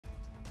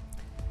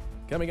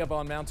Coming up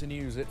on Mountain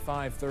News at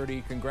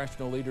 5:30,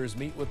 congressional leaders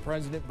meet with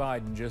President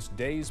Biden just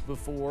days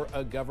before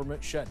a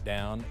government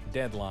shutdown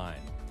deadline.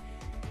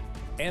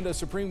 And a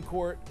Supreme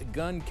Court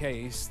gun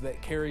case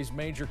that carries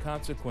major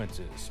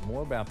consequences.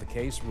 More about the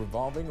case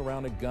revolving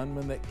around a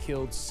gunman that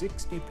killed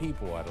 60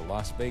 people at a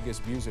Las Vegas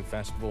music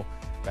festival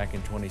back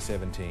in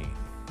 2017.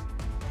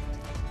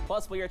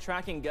 Plus, we are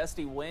tracking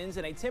gusty winds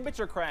and a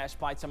temperature crash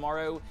by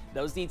tomorrow.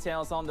 Those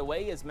details on the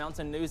way as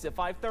Mountain News at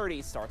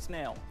 5:30 starts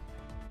now.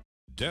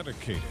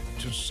 Dedicated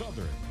to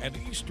Southern and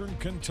Eastern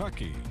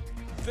Kentucky,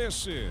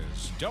 this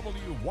is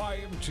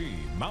WYMT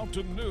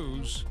Mountain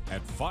News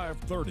at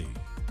 5:30.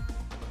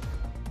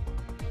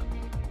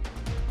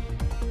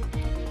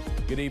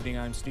 Good evening,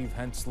 I'm Steve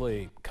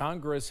Hensley.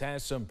 Congress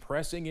has some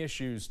pressing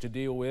issues to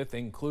deal with,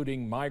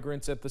 including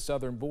migrants at the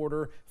southern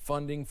border,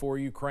 funding for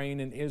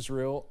Ukraine and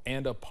Israel,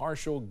 and a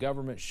partial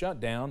government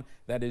shutdown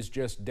that is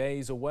just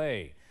days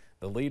away.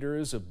 The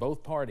leaders of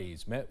both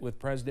parties met with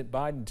President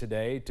Biden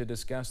today to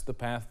discuss the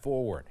path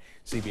forward.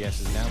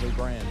 CBS's Natalie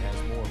Brand has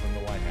more from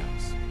the White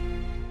House.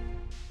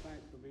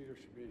 Thank the leaders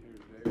for being here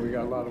today. We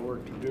got a lot of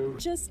work to do.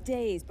 Just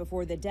days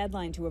before the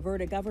deadline to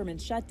avert a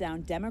government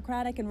shutdown,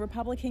 Democratic and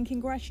Republican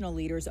congressional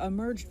leaders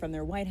emerged from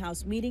their White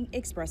House meeting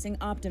expressing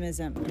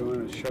optimism.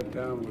 Doing a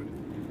shutdown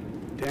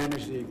would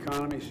damage the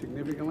economy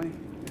significantly,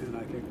 and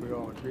I think we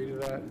all agree to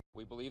that.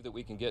 We believe that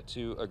we can get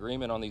to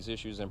agreement on these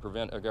issues and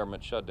prevent a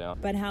government shutdown.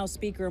 But House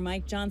Speaker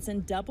Mike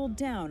Johnson doubled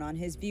down on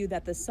his view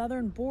that the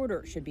southern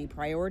border should be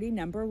priority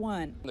number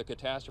one. The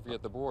catastrophe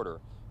at the border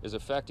is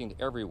affecting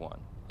everyone,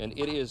 and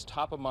it is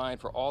top of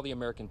mind for all the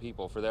American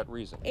people for that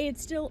reason.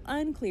 It's still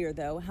unclear,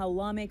 though, how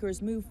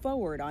lawmakers move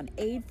forward on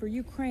aid for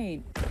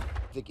Ukraine.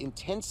 The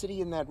intensity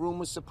in that room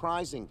was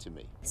surprising to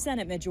me.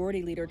 Senate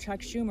Majority Leader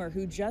Chuck Schumer,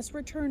 who just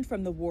returned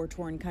from the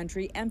war-torn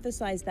country,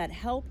 emphasized that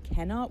help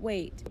cannot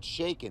wait. It's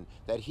shaken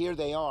that here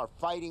they are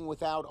fighting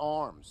without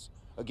arms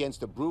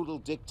against a brutal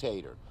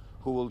dictator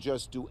who will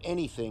just do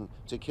anything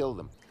to kill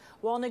them.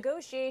 While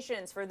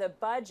negotiations for the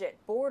budget,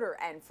 border,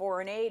 and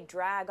foreign aid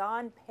drag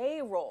on,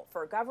 payroll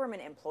for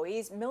government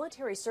employees,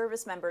 military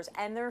service members,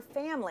 and their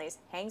families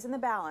hangs in the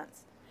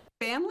balance.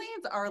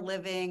 Families are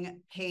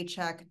living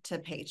paycheck to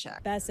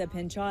paycheck. Bessa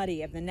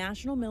Pinchatti of the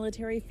National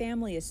Military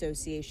Family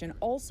Association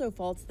also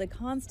faults the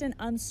constant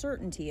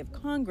uncertainty of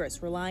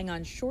Congress relying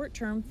on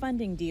short-term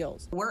funding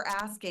deals. We're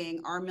asking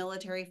our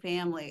military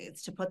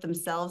families to put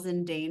themselves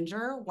in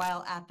danger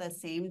while at the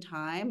same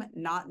time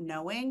not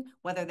knowing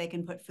whether they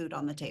can put food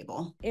on the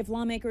table. If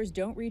lawmakers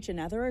don't reach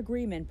another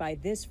agreement by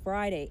this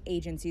Friday,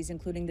 agencies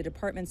including the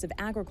Departments of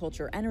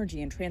Agriculture,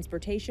 Energy, and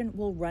Transportation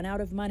will run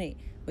out of money,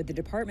 with the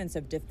Departments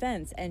of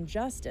Defense and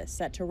Justice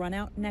set to run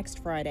out next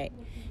Friday.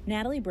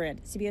 Natalie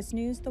Brandt, CBS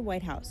News, the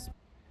White House.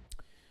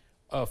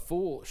 A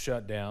full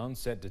shutdown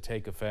set to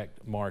take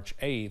effect March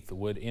 8th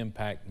would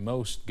impact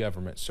most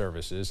government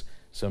services.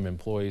 Some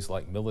employees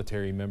like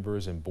military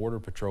members and Border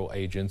Patrol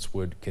agents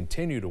would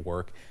continue to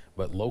work,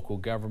 but local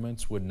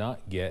governments would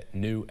not get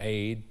new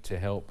aid to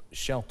help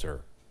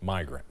shelter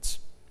migrants.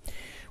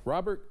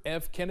 Robert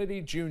F.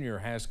 Kennedy Jr.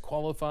 has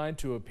qualified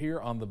to appear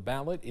on the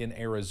ballot in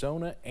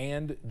Arizona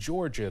and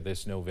Georgia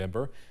this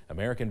November.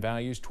 American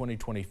Values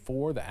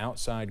 2024, the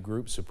outside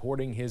group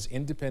supporting his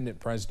independent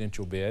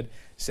presidential bid,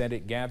 said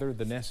it gathered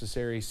the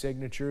necessary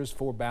signatures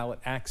for ballot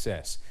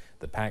access.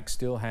 The PAC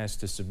still has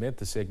to submit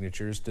the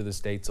signatures to the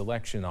state's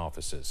election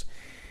offices.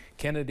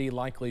 Kennedy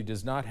likely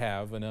does not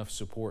have enough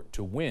support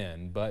to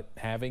win, but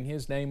having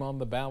his name on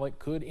the ballot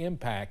could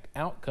impact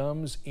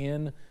outcomes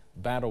in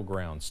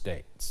battleground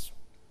states.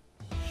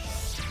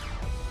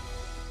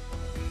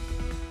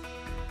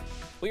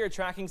 We are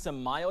tracking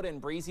some mild and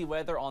breezy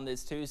weather on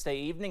this Tuesday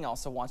evening.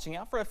 Also watching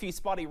out for a few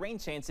spotty rain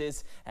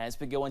chances as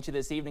we go into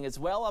this evening as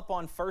well. Up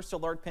on first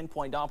alert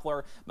pinpoint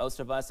Doppler, most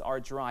of us are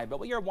dry, but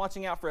we are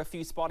watching out for a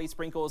few spotty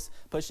sprinkles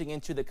pushing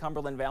into the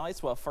Cumberland Valley.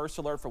 So a first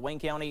alert for Wayne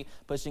County,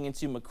 pushing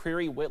into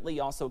McCreary, Whitley,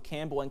 also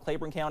Campbell and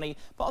Claiborne County.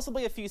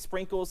 Possibly a few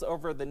sprinkles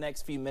over the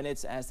next few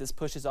minutes as this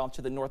pushes off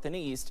to the north and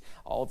east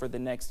all over the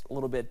next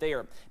little bit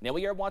there. Now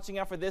we are watching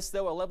out for this,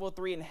 though, a level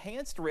 3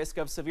 enhanced risk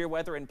of severe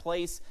weather in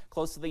place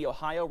close to the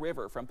Ohio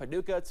River. From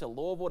Paducah to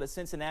Louisville to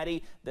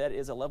Cincinnati, that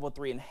is a level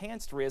 3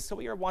 enhanced risk. So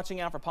we are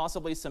watching out for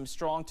possibly some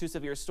strong to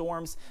severe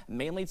storms,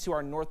 mainly to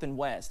our north and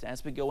west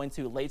as we go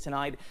into late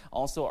tonight.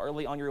 Also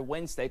early on your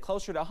Wednesday,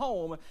 closer to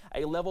home,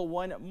 a level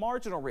 1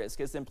 marginal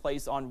risk is in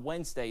place on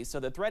Wednesday. So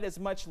the threat is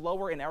much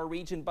lower in our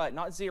region, but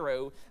not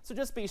zero. So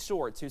just be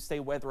sure to stay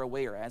weather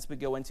aware as we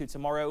go into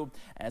tomorrow,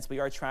 as we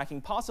are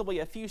tracking possibly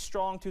a few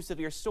strong to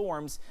severe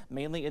storms,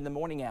 mainly in the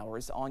morning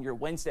hours on your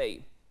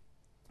Wednesday.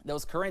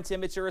 Those current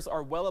temperatures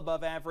are well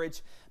above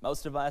average.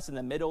 Most of us in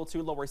the middle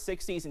to lower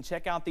 60s, and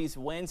check out these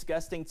winds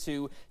gusting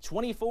to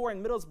 24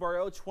 in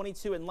Middlesboro,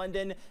 22 in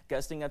London,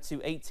 gusting up to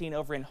 18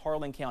 over in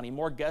Harlan County.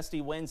 More gusty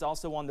winds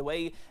also on the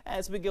way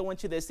as we go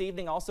into this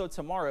evening, also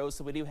tomorrow.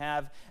 So we do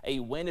have a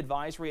wind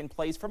advisory in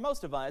place for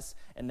most of us,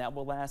 and that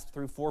will last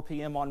through 4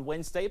 p.m. on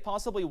Wednesday.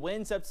 Possibly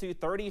winds up to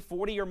 30,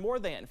 40 or more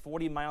than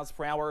 40 miles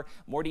per hour.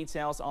 More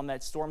details on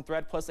that storm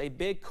threat, plus a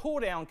big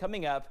cool down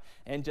coming up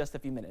in just a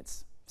few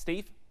minutes.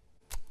 Steve?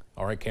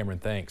 All right, Cameron,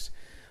 thanks.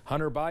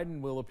 Hunter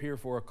Biden will appear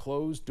for a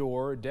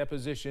closed-door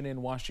deposition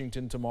in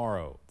Washington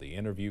tomorrow. The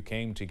interview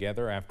came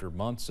together after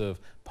months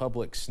of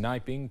public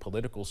sniping,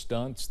 political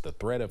stunts, the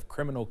threat of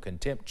criminal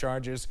contempt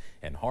charges,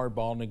 and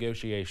hardball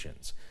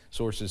negotiations.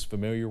 Sources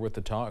familiar with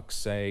the talks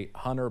say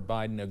Hunter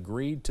Biden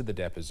agreed to the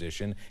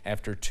deposition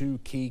after two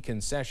key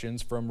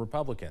concessions from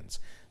Republicans.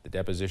 The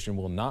deposition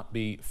will not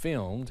be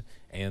filmed,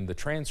 and the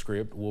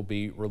transcript will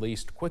be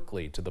released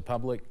quickly to the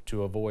public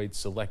to avoid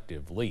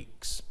selective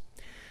leaks.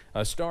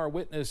 A star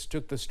witness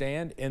took the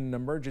stand in an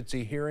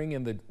emergency hearing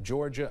in the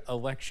Georgia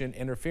election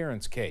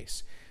interference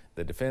case.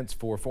 The defense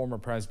for former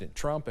President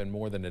Trump and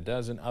more than a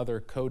dozen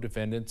other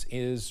co-defendants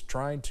is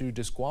trying to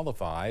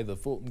disqualify the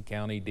Fulton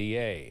County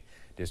DA.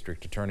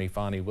 District Attorney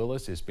Fonnie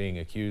Willis is being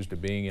accused of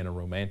being in a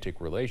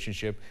romantic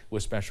relationship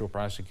with Special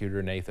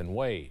Prosecutor Nathan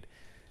Wade.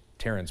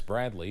 Terrence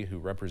Bradley, who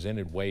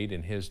represented Wade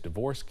in his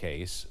divorce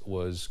case,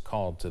 was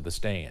called to the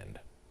stand.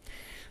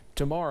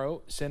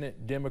 Tomorrow,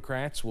 Senate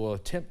Democrats will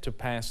attempt to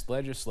pass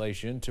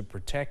legislation to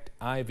protect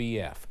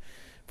IVF.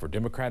 For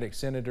Democratic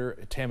Senator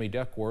Tammy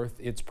Duckworth,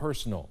 it's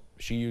personal.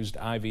 She used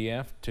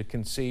IVF to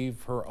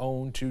conceive her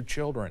own two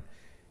children.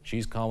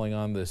 She's calling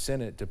on the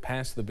Senate to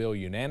pass the bill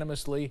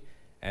unanimously,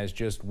 as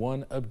just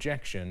one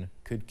objection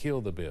could kill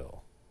the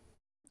bill.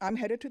 I'm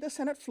headed to the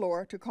Senate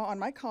floor to call on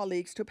my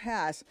colleagues to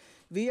pass,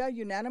 via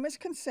unanimous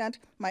consent,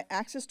 my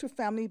Access to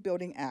Family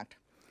Building Act,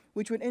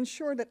 which would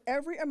ensure that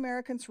every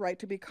American's right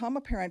to become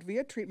a parent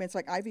via treatments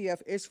like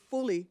IVF is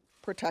fully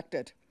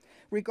protected,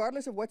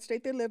 regardless of what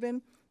state they live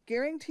in,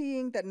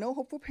 guaranteeing that no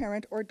hopeful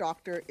parent or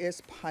doctor is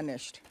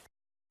punished.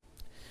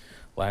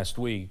 Last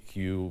week,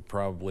 you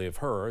probably have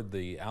heard,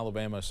 the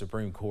Alabama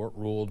Supreme Court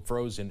ruled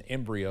frozen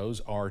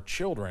embryos are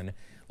children,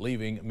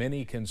 leaving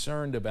many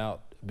concerned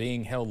about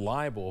being held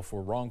liable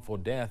for wrongful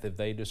death if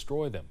they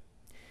destroy them.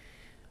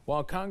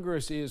 While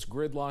Congress is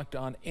gridlocked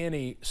on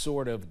any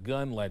sort of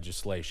gun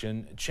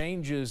legislation,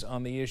 changes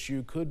on the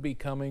issue could be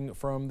coming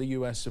from the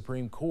U.S.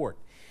 Supreme Court.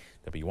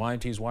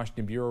 WYMT's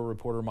Washington Bureau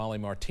reporter Molly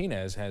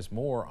Martinez has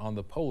more on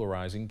the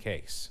polarizing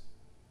case.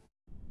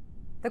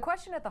 The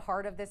question at the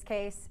heart of this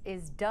case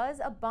is,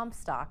 does a bump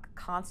stock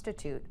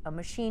constitute a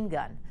machine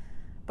gun?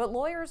 But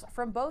lawyers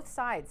from both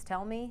sides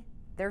tell me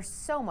there's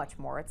so much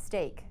more at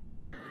stake.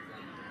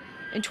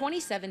 In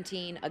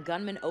 2017, a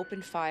gunman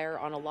opened fire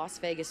on a Las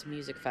Vegas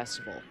music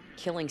festival,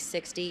 killing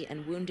 60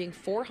 and wounding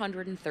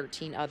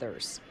 413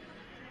 others.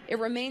 It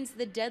remains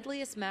the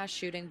deadliest mass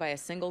shooting by a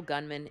single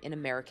gunman in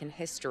American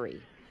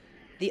history.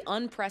 The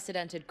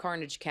unprecedented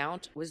carnage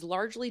count was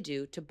largely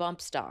due to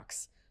bump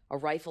stocks, a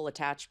rifle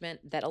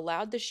attachment that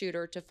allowed the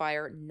shooter to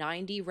fire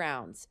 90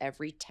 rounds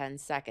every 10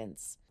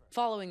 seconds.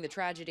 Following the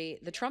tragedy,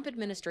 the Trump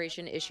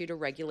administration issued a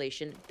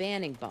regulation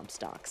banning bump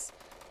stocks.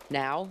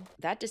 Now,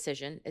 that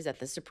decision is at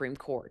the Supreme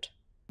Court.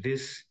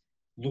 This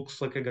looks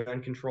like a gun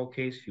control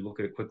case if you look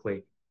at it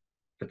quickly,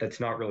 but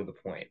that's not really the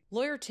point.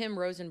 Lawyer Tim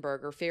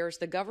Rosenberger fears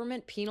the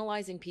government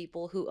penalizing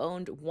people who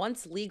owned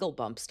once legal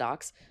bump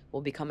stocks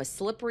will become a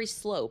slippery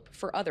slope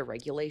for other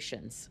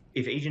regulations.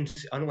 If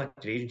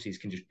unelected agencies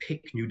can just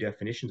pick new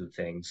definitions of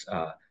things,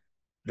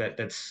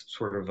 that's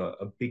sort of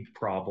a big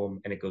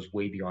problem, and it goes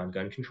way beyond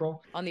gun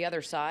control. On the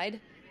other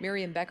side,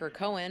 Miriam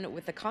Becker-Cohen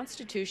with the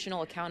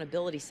Constitutional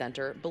Accountability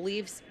Center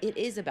believes it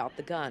is about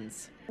the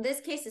guns. This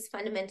case is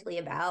fundamentally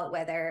about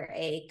whether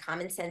a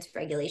common sense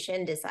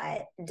regulation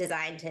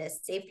designed to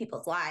save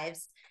people's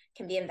lives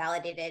can be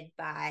invalidated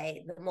by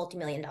the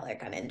multi-million-dollar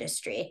gun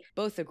industry.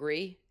 Both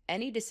agree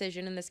any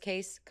decision in this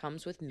case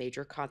comes with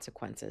major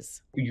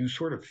consequences. You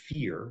sort of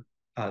fear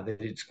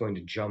that it's going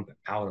to jump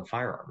out of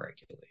firearm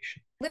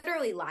regulation.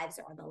 Literally, lives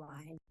are on the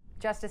line.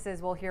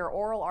 Justices will hear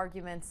oral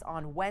arguments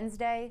on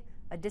Wednesday.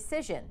 A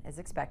decision is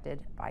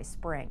expected by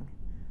spring.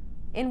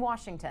 In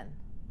Washington,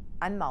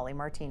 I'm Molly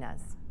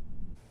Martinez.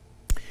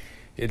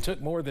 It took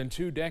more than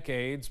 2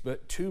 decades,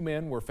 but 2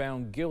 men were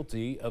found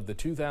guilty of the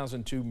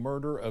 2002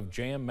 murder of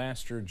Jam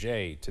Master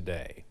Jay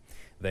today.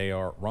 They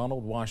are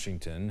Ronald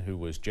Washington, who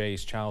was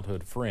Jay's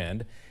childhood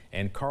friend,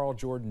 and Carl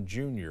Jordan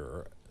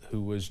Jr.,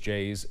 who was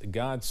Jay's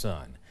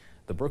godson.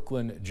 The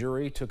Brooklyn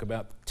jury took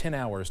about 10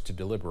 hours to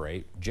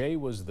deliberate. Jay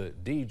was the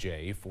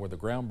DJ for the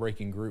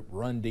groundbreaking group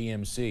Run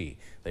DMC.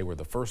 They were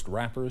the first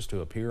rappers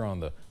to appear on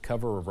the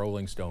cover of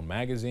Rolling Stone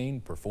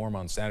magazine, perform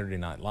on Saturday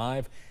Night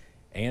Live,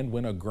 and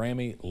win a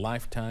Grammy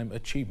Lifetime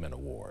Achievement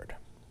Award.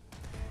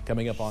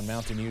 Coming up on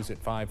Mountain News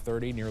at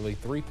 5:30, nearly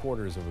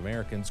 3/4 of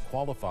Americans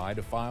qualify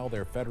to file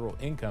their federal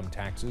income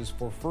taxes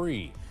for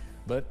free,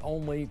 but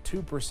only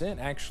 2%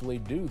 actually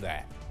do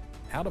that.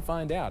 How to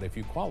find out if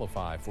you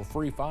qualify for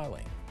free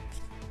filing.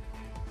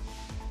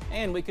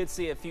 And we could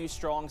see a few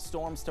strong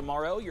storms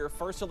tomorrow. Your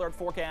first alert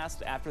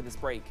forecast after this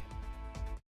break.